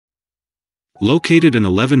Located an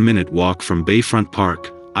 11-minute walk from Bayfront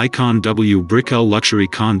Park, Icon W BRICKELL Luxury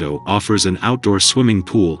Condo offers an outdoor swimming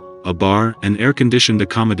pool, a bar and air-conditioned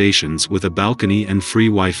accommodations with a balcony and free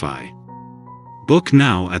Wi-Fi. Book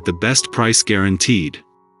now at the best price guaranteed.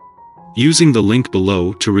 Using the link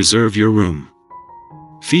below to reserve your room.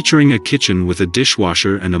 Featuring a kitchen with a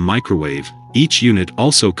dishwasher and a microwave, each unit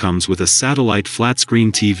also comes with a satellite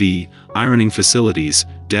flat-screen TV, ironing facilities,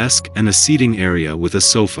 desk and a seating area with a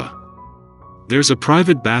sofa. There's a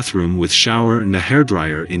private bathroom with shower and a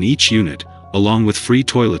hairdryer in each unit, along with free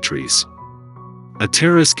toiletries. A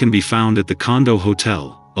terrace can be found at the condo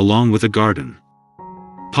hotel, along with a garden.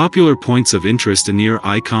 Popular points of interest near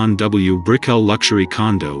Icon W BRICKELL Luxury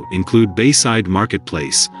Condo include Bayside Market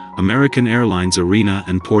Place, American Airlines Arena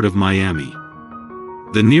and Port of Miami.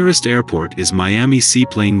 The nearest airport is Miami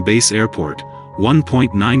Seaplane Base Airport,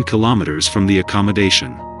 1.9 kilometers from the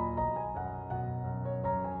accommodation.